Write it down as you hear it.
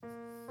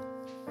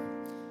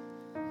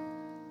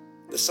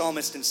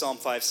psalmist in Psalm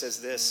 5 says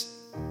this: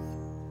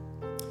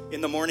 "In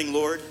the morning,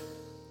 Lord,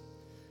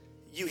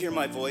 you hear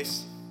my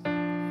voice.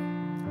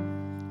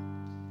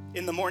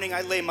 In the morning,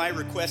 I lay my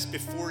request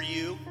before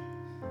you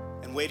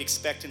and wait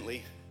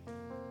expectantly."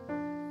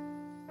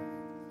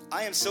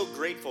 I am so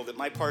grateful that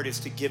my part is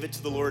to give it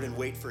to the Lord and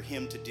wait for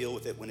him to deal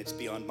with it when it's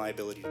beyond my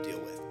ability to deal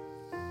with.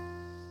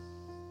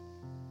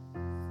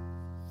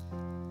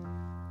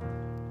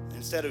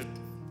 Instead of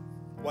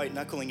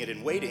white-knuckling it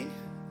and waiting,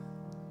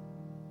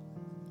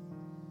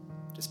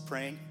 just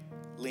praying,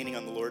 leaning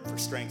on the Lord for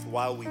strength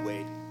while we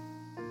wait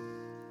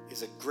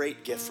is a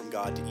great gift from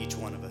God to each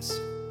one of us.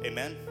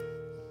 Amen?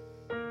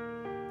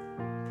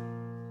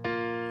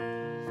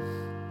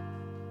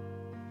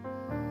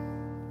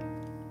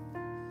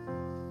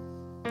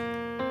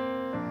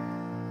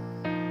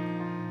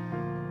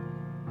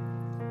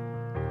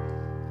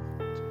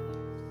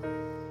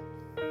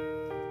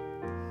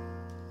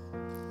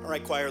 All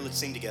right, choir, let's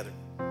sing together.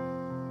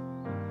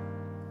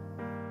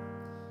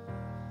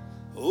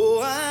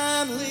 Oh,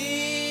 I'm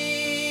leaning,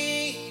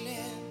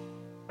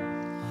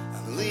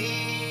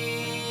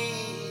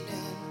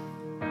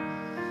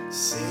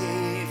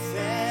 safe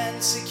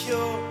and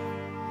secure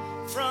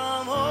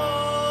from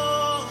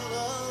all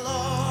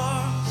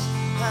alarms.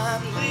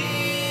 I'm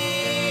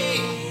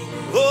leaning,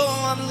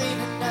 oh, I'm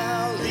leaning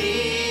now,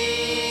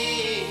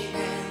 leaning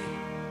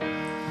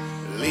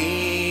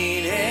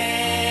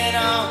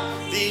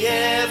on the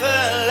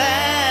everlasting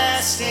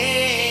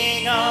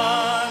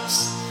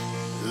arms,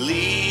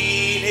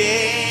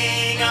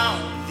 leaning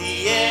on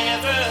the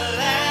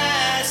everlasting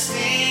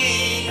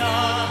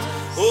arms.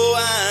 Oh,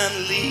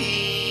 I'm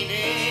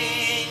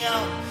leaning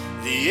on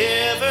the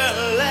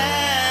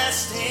everlasting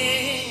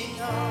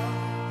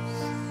arms.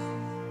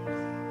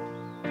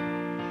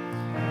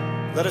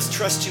 Let us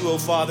trust you, O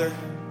Father.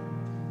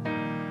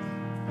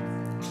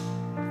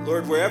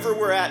 Lord, wherever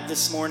we're at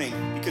this morning,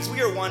 because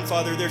we are one,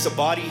 Father, there's a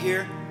body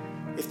here.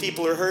 If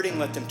people are hurting,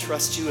 let them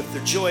trust you. If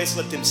they're joyous,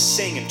 let them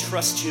sing and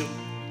trust you.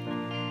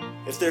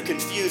 If they're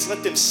confused,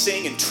 let them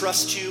sing and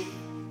trust you.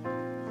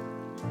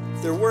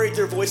 If they're worried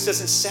their voice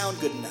doesn't sound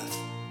good enough,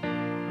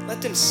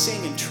 let them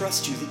sing and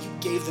trust you that you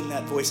gave them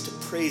that voice to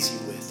praise you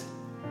with.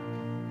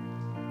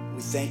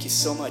 We thank you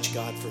so much,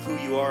 God, for who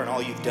you are and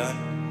all you've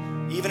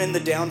done. Even in the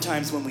down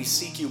times when we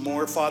seek you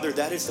more, Father,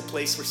 that is the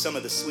place where some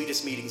of the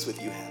sweetest meetings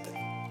with you happen.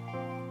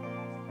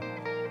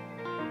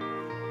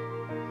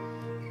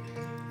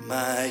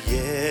 My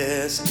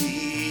yes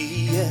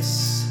be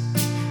yes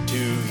to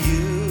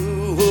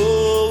you,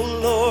 oh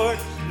Lord.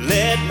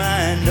 Let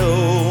my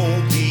no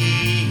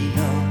be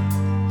no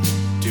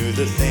to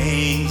the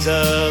things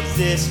of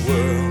this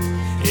world.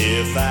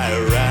 If I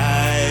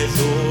rise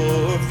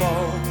or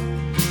fall,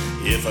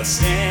 if I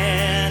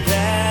stand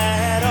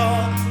at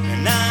all,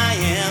 and I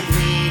am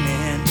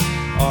leaning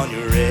on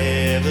your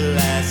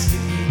everlasting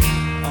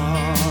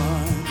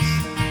arms.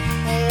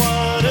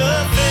 What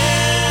a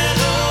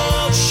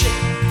fellowship,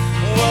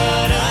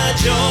 what a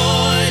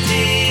joy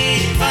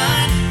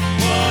divine,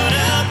 what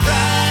a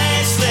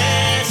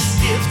priceless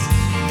gift.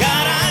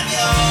 God, I'm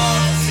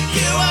yours,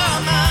 you are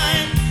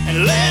mine, and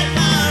let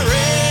my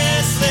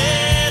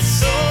restless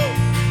soul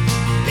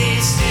be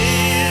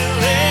still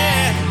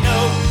and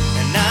know,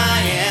 and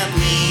I am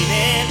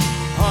leaning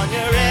on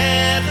your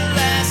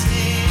everlasting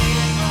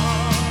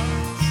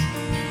arms.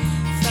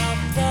 From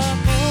the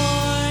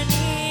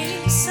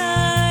morning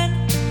sun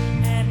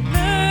and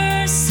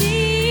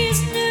mercies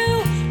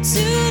new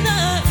to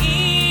the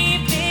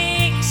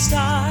evening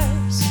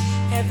stars,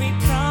 every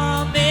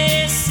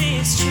promise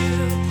is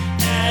true.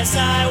 As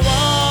I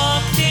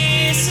walk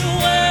this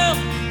world,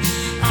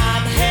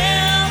 I'm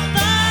held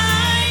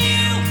by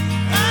you.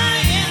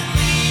 I am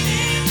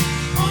leaning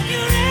on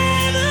your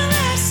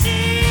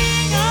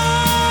everlasting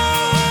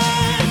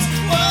arms.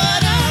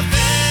 What a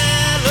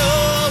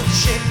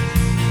fellowship,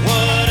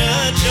 what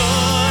a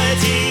joy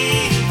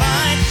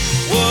divine,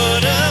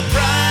 what a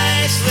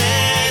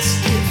priceless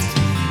gift.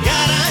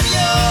 God, I'm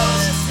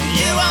yours, and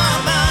you are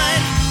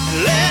mine.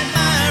 Let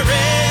my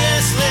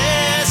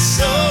restless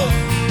soul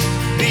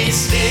be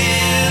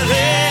still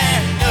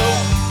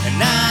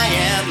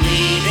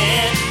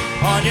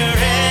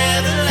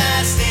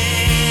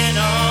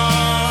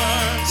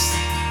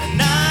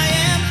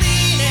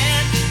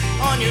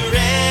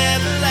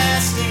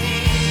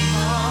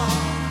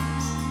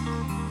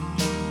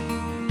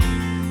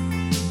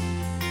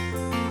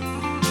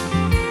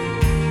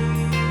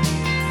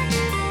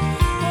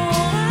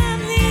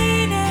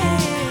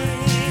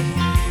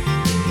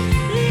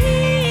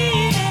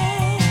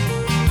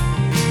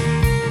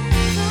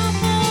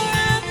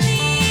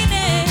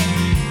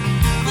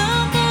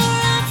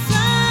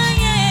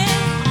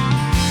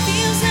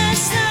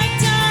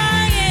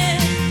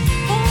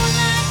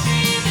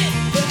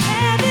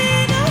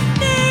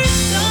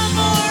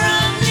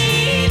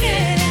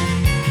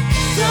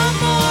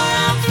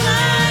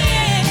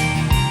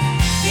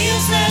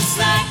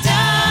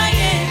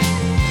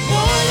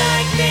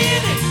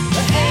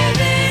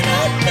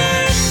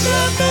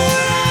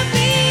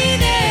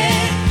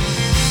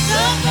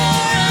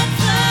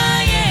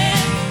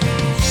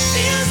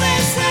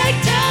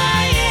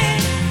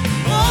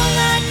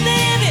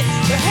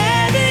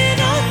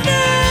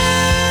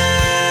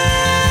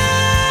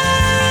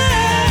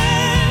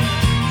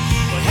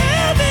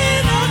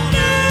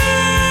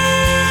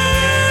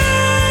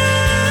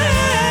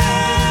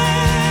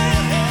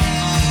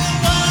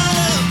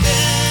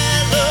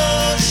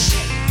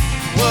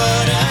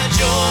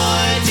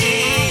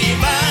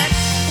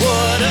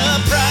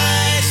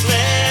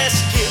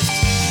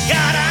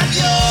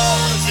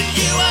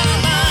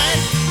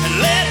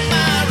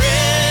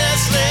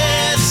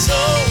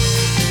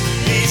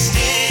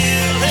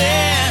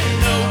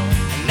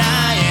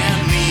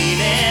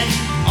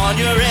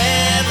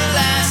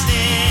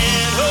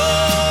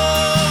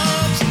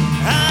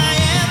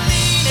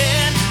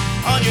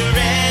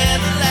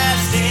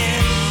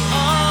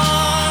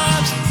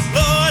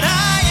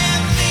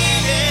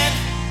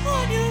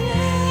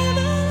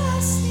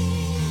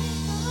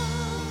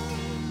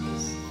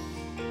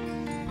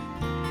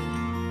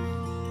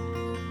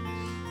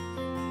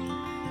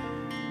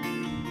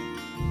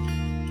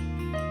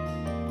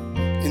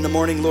In the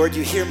morning, Lord,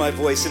 you hear my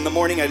voice. In the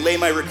morning, I lay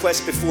my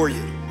request before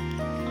you,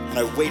 and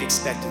I wait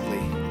expectantly.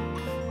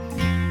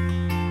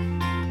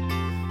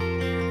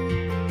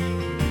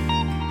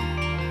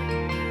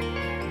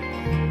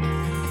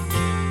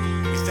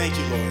 We thank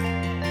you,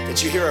 Lord,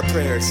 that you hear our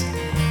prayers.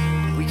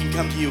 We can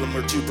come to you when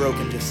we're too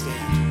broken to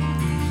stand.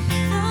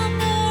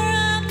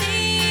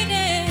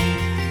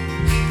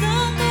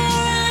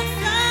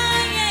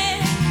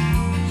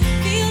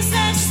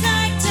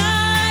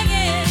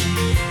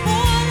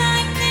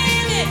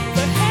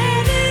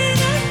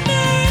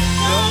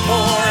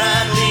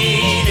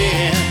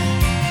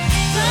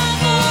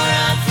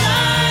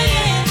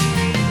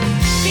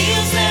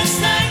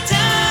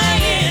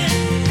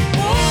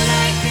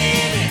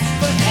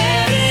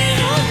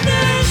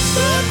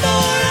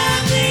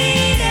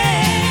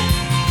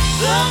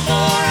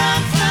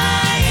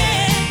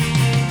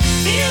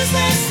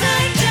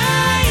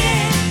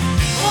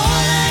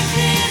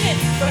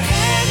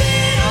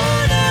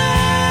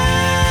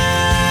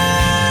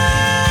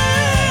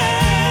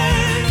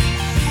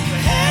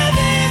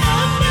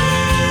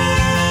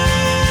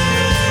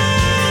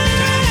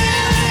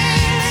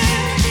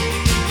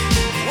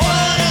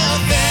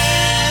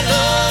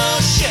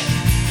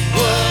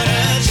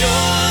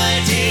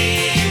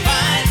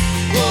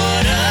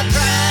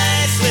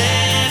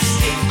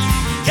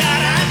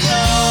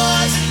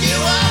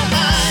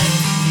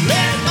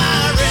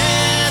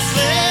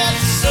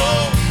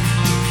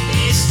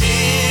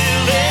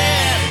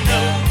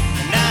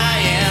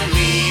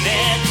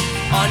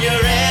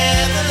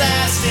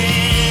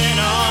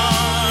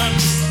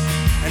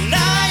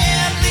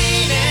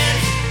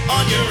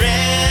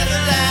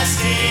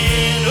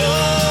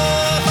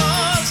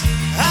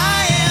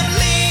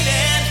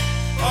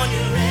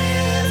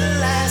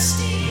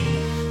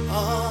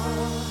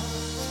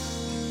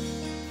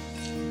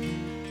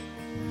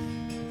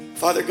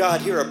 Father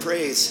God, hear our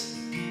praise.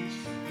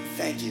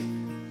 Thank you.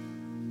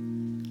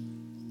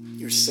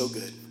 You're so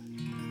good.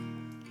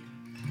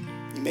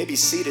 You may be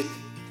seated.